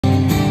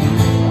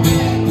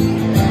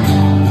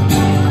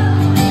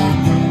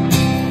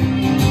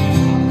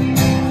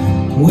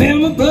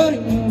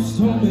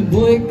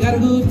Boy, got a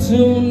good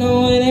tune,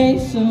 no it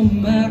ain't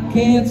something I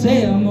can't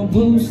tell my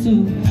boots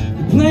to.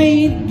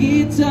 Playing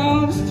the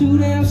guitar is too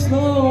damn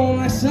slow,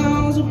 like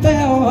songs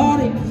about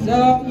heartache is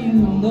all you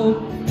know.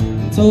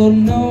 Told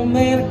him no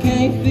man, I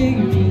can't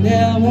figure it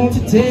out. Won't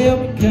you tell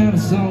me kind of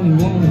song you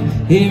wanna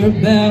hear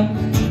about?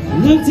 He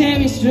looked at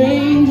me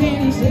strange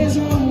and he said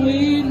something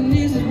weird, and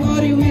this is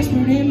what he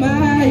whispered in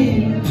my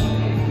ear.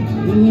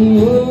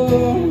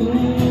 Ooh,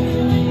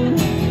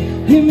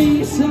 give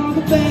me a song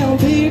about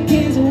beer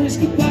cans and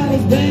whiskey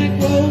bottles,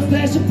 back roads,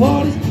 bachelor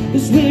parties, the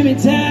swimming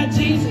tide,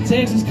 jeans, and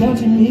Texas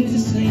country music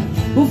scene.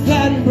 We're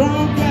fighting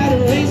bronc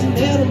riding, racing,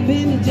 elder,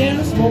 bending,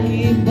 general,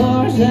 smoky in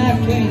bars I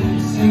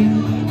can't see.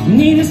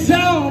 Need a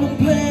song to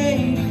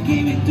play to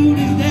get me through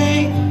this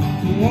day.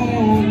 You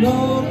wanna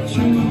know the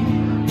truth?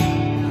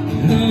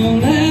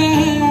 All I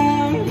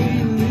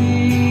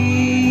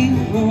really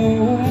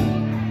want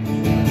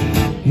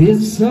is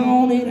a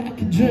song that I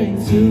can drink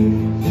to.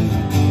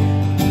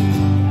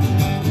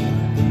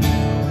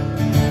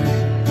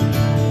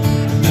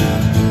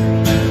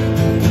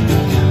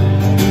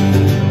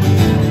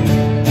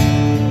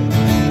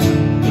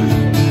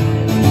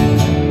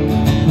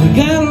 I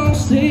got on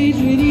stage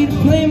ready to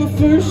play my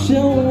first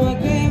show. I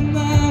grabbed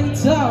my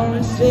guitar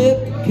and said,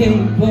 "Okay,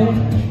 Paul."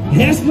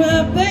 Asked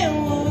my band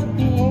what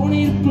they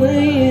wanted to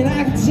play, and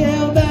I could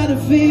tell by the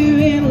fear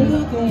and the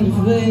look on his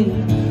face.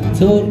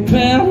 Told the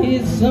crowd,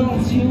 "Here's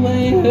songs you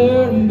ain't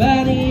heard, and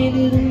by the end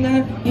of the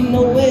night, you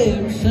know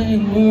every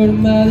single word.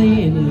 And by the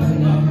end of the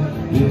night,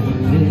 you know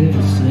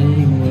every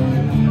single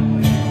word."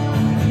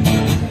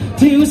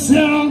 To a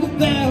song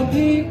about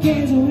beer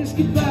cans and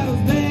whiskey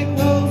bottles, back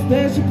roads,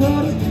 special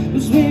parties,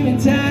 we're swimming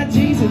tide,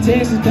 jeans, and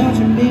Texas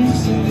country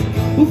music.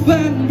 We're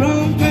fighting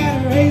bronc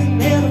riding,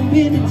 racing, elder,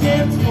 bending,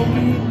 general,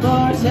 smoking in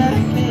bars I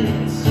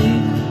can't see.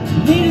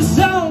 Need a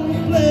song to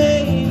play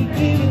to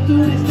get me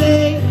through this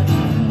day.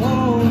 You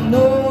wanna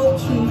know the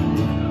truth?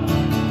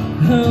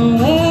 All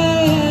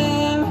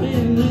I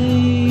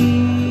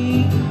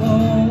really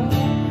want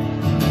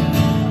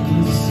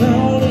is a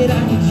song that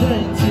I can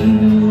drink to.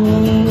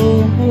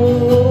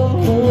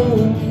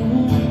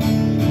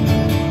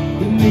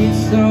 Give me a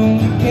song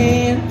I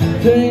can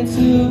drink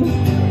to.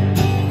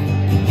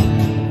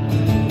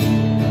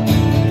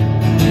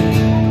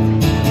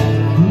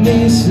 Me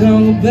a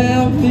song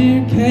about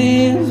beer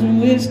cans and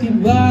whiskey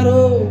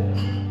bottles,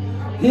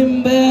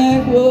 and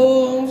back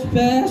roads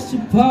past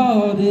your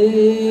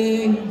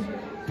parties,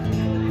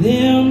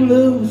 them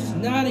loose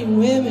naughty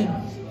women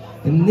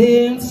and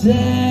them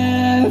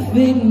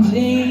tight-fitting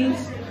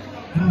jeans.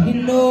 And you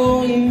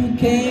know you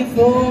can't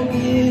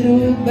forget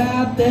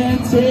about that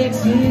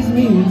Texas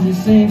music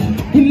scene.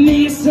 Give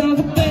me a song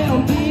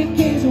about beer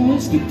cans and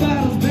whiskey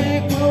bottles,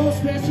 back roads,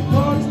 special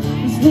parties,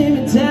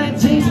 swimming tight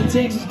jeans, and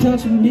Texas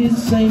country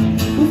music scene.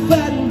 We're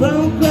fighting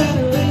bronc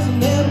riding,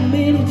 racing, elder,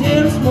 mini,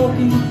 general,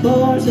 smoking the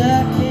bars I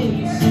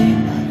can't see.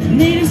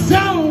 Need a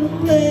song to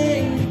play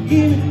to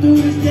get me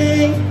through this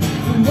day.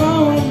 You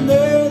wanna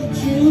know the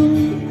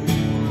truth?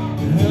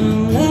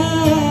 All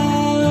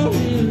I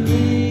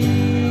really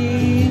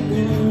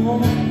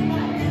want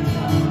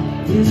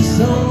is a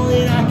song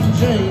that I can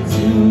drink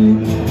to.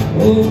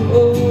 Oh,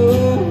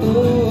 oh,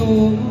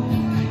 oh.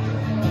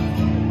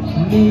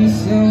 Need a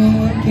song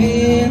I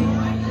can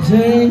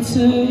drink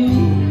to.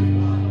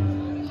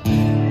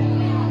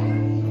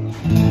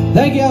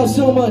 Thank y'all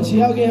so much.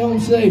 Y'all get home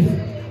safe.